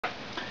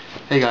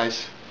Hey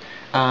guys,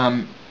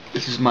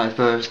 this is my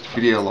first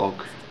video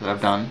log that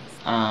I've done.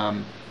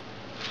 I'll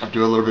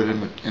do a little bit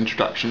of an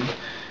introduction.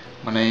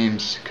 My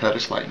name's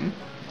Layton.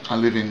 I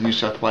live in New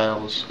South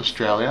Wales,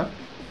 Australia,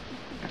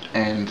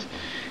 and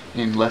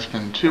in less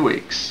than 2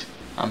 weeks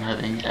I'm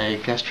having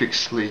a gastric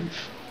sleeve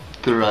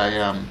through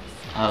a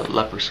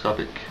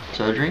laproscopic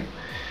surgery.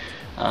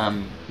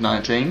 19, I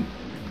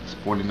was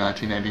born in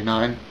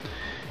 1989,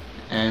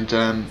 and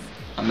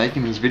I'm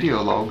making this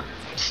video log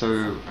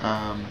so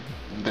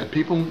that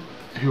people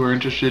who are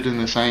interested in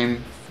the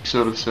same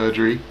sort of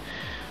surgery,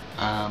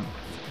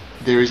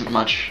 there isn't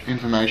much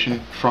information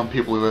from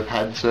people who have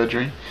had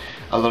surgery.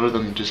 A lot of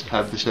them just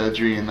have the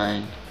surgery and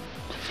they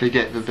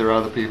forget that there are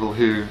other people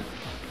who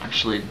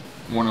actually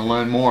want to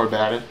learn more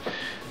about it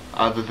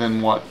other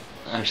than what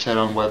are said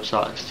on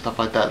websites, stuff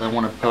like that. They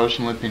want a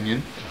personal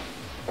opinion,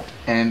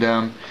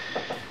 and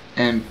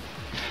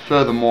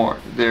furthermore,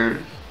 the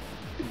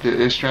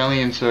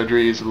Australian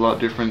surgery is a lot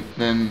different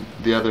than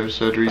the other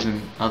surgeries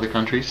in other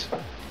countries.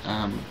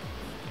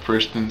 For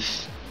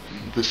instance,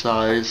 the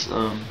size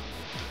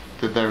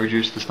that they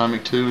reduce the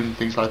stomach to and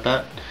things like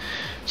that.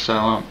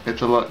 So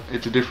it's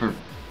a different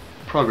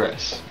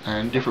progress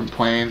and different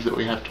plans that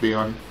we have to be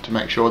on to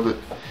make sure that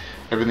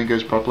everything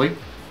goes properly.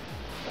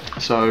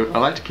 So I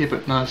like to keep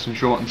it nice and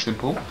short and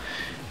simple,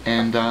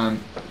 and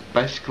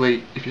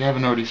basically, if you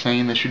haven't already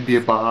seen, there should be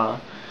a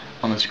bar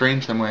on the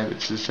screen somewhere that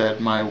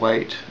said my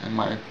weight and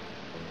my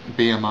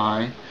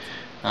BMI.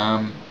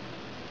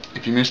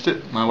 If you missed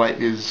it, my weight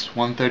is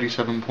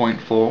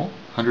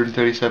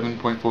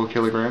 137.4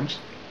 kilograms.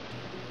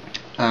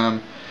 I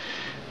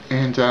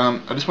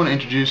just want to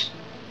introduce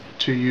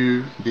to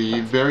you the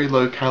very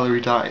low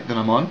calorie diet that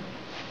I'm on.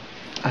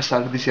 I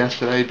started this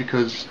yesterday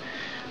because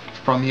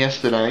from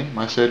yesterday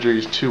my surgery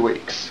is 2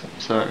 weeks,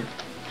 so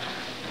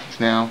it's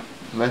now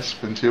less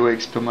than 2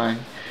 weeks to my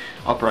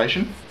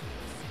operation.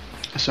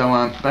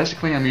 So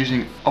basically I'm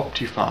using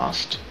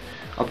Optifast.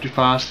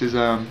 Optifast is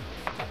a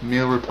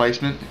meal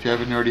replacement, if you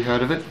haven't already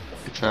heard of it.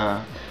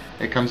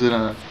 It comes in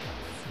a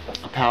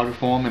powder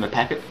form in a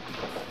packet,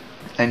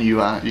 and you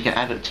can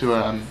add it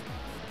to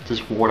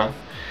just water,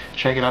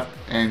 shake it up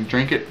and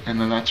drink it,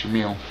 and then that's your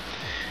meal.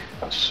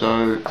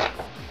 So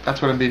that's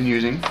what I've been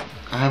using.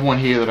 I have one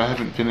here that I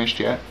haven't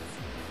finished yet,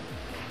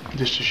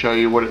 just to show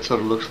you what it sort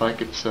of looks like.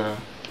 It's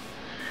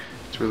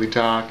really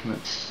dark and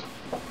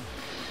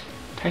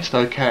tastes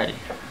okay.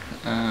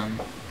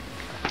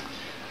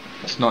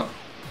 It's not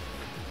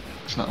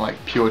like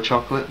pure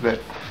chocolate, but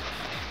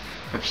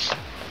it's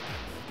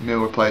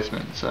meal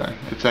replacement, so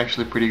it's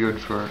actually pretty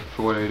good for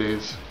what it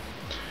is.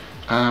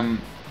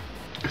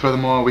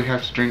 Furthermore, we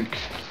have to drink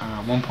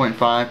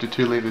 1.5 to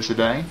 2 litres a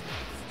day.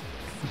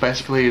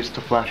 Basically, it's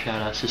to flush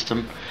out our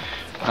system,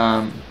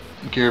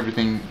 get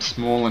everything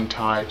small and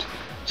tight,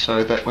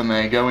 so that when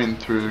they go in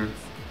through,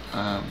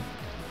 and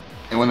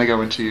when they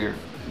go into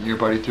your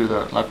body through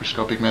the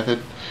laparoscopic method,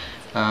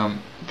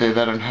 they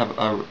don't have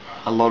a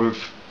lot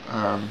of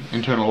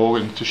internal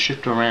organs to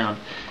shift around.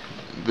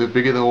 The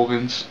bigger the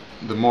organs,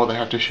 the more they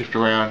have to shift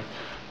around,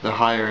 the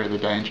higher the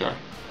danger.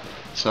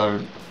 So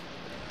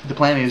the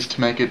plan is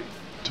to make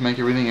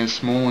everything as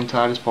small and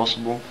tight as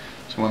possible,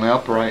 so when they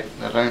operate,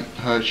 they don't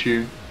hurt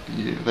you,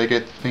 they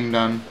get the thing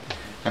done,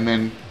 and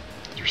then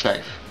you're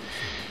safe.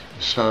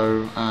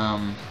 So a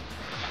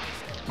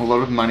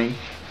lot of money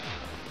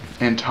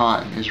and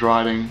time is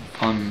riding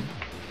on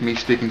me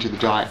sticking to the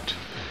diet.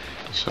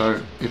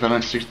 So if I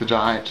don't stick to the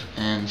diet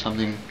and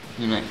something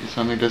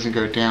doesn't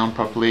go down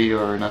properly,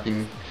 or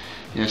nothing,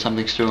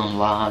 something's still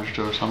enlarged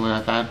or something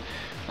like that,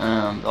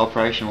 the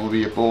operation will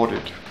be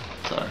aborted.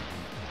 So I'm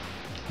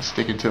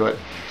sticking to it.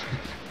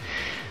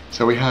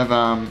 So we have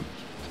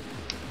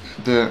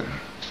the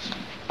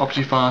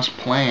Optifast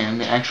plan,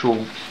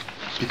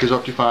 because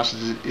Optifast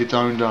is its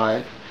own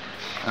diet.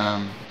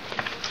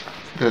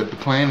 The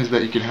plan is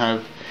that you can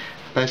have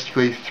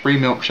basically 3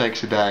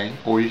 milkshakes a day,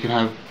 or you can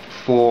have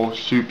 4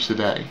 soups a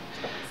day.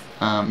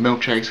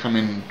 Milkshakes come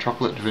in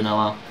chocolate,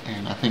 vanilla,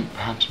 and I think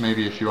perhaps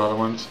maybe a few other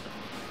ones.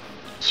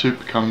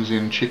 Soup comes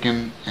in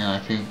chicken, and I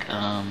think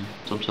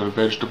some sort of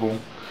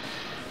vegetable.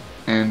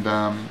 And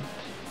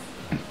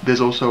there's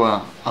also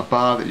a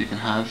bar that you can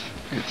have.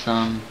 It's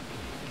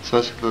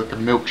basically like a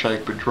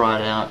milkshake but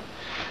dried out.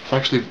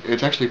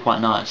 It's actually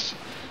quite nice.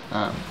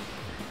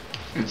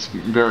 It's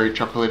very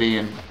chocolatey,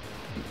 and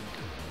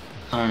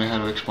I don't know how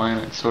to explain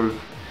it. It's sort of,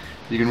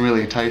 you can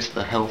really taste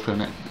the health in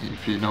it,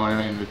 if you know what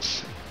I mean.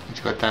 It's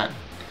got that.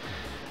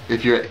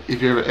 If you've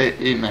ever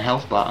eaten a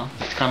health bar,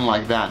 it's kind of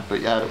like that,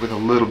 but you add it with a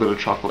little bit of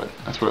chocolate.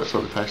 That's what it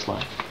sort of tastes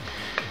like.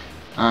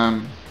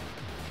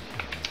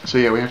 So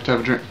yeah, we have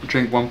to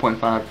drink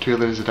 1.5 to 2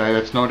 litres a day.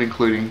 That's not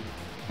including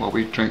what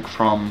we drink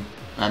from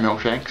our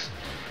milkshakes.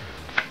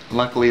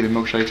 Luckily, the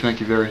milkshakes make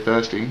you very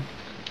thirsty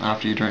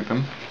after you drink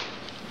them.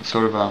 It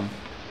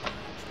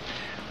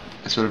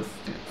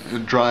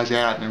it dries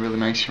out, and it really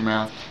makes your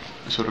mouth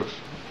sort of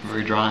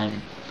very dry,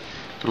 and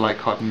sort of like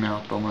cotton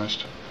mouth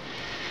almost.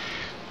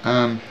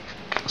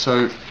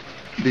 So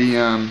the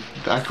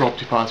actual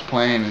OptiFast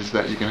plan is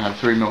that you can have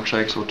 3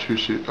 milkshakes or 2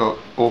 soup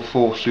or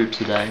 4 soups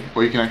a day,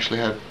 or you can actually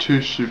have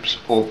 2 soups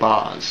or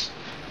bars.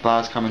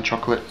 Bars come in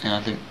chocolate and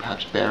I think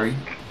perhaps berry,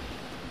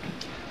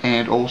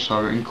 and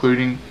also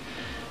including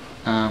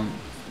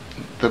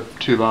the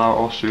 2 bar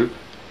or soup,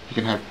 you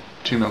can have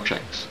 2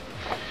 milkshakes.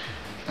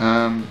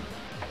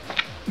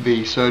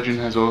 The surgeon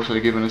has also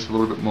given us a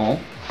little bit more.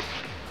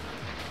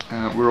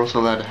 We're also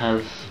allowed to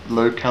have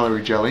low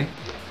calorie jelly,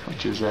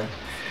 which is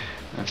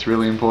that's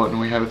really important.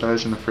 We have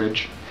those in the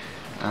fridge.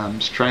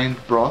 Strained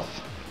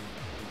broth,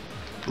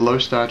 low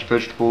starch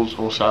vegetables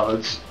or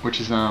salads, which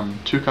is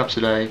 2 cups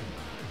a day,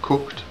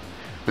 cooked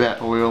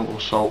without oil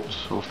or salt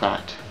or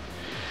fat.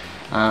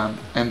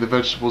 And the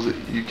vegetables that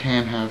you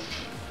can have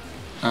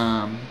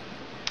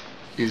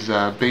is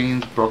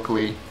beans,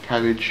 broccoli,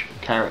 cabbage,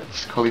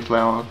 carrots,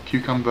 cauliflower,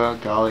 cucumber,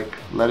 garlic,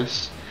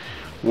 lettuce,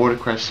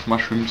 watercress,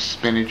 mushrooms,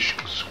 spinach,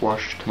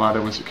 squash,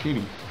 tomato and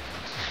zucchini.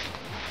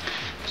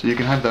 So you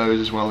can have those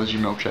as well as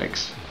your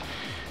milkshakes.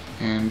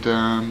 And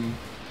on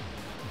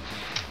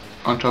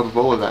top of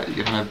all of that,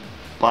 you can have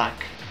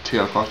black tea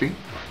or coffee.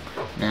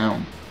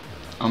 Now,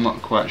 I'm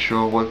not quite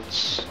sure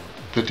what's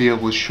the deal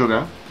with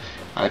sugar.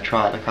 I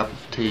tried a cup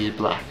of tea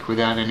black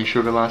without any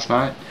sugar last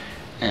night,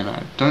 and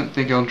I don't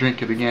think I'll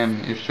drink it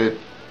again if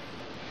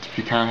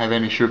you can't have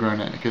any sugar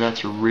in it, because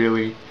it's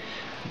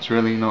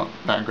really not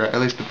that great. At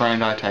least the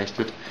brand I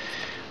tasted.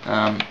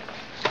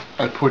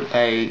 I put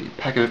a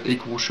packet of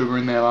equal sugar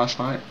in there last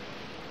night.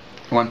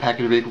 1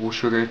 packet of equal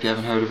sugar, if you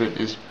haven't heard of it,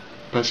 is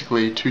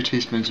basically 2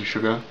 teaspoons of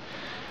sugar,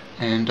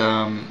 and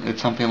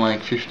it's something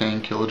like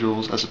 15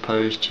 kilojoules as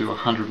opposed to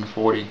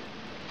 140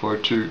 for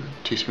 2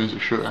 teaspoons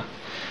of sugar.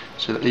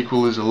 So the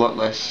equal is a lot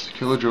less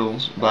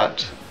kilojoules,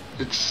 but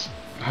it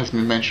hasn't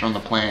been mentioned on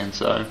the plan,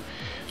 so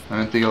I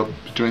don't think I'll be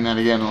doing that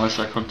again unless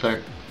I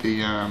contact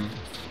the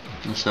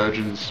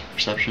surgeon's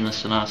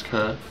receptionist and ask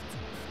her.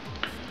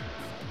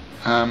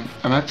 And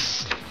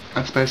that's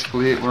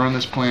basically it. We're on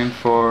this plan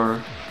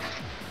for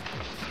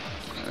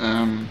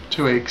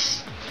 2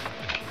 weeks.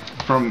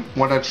 From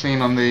what I've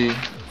seen on the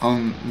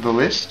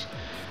list,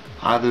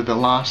 either the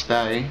last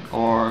day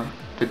or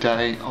the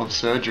day of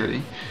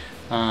surgery,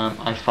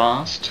 I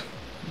fast,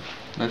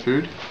 no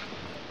food.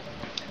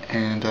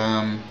 And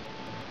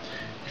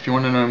if you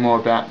want to know more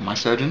about my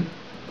surgeon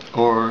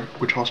or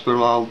which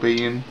hospital I'll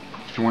be in,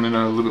 if you want to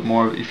know a little bit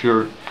more, if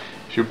you're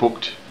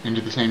booked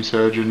into the same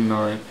surgeon,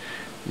 or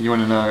you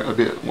want to know a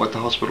bit what the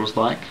hospital's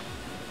like,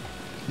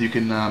 you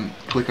can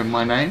click on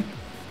my name,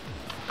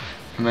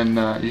 and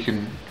then you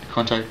can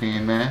contact me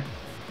in there,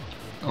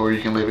 or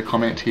you can leave a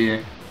comment here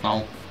and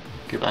I'll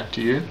get back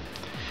to you.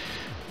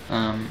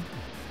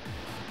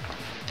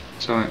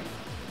 So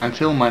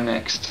until my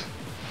next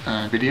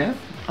video,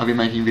 I'll be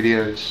making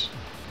videos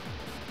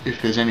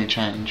if there's any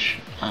change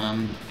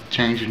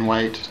in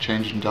weight,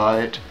 change in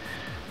diet,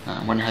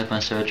 when I had my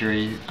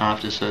surgery,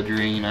 after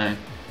surgery, you know,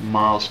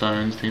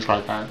 milestones, things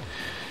like that.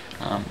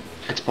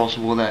 It's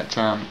possible that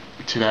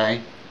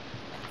today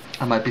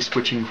I might be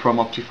switching from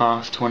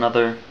OptiFast to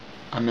another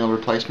meal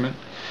replacement.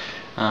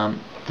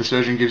 The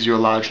surgeon gives you a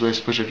large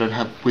list, which I don't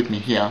have with me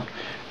here,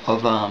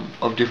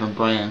 of different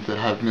brands that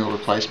have meal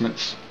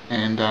replacements,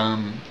 and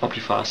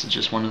OptiFast is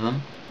just one of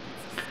them.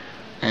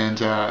 And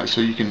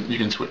so you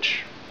can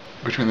switch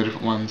between the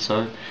different ones.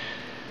 So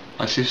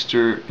my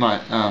sister,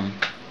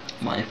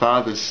 my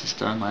father's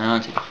sister, my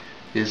auntie,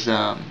 is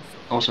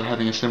also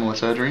having a similar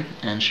surgery,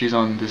 and she's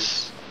on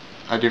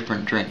a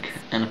different drink,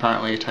 and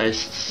apparently it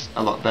tastes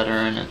a lot better,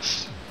 and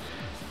it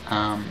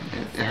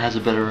has a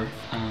better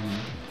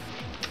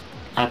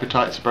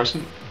appetite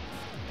suppressant.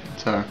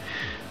 So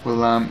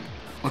we'll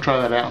try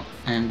that out,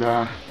 and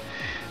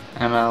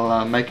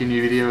I'll make a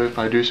new video if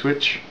I do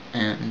switch.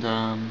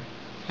 And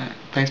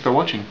thanks for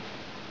watching.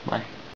 Bye.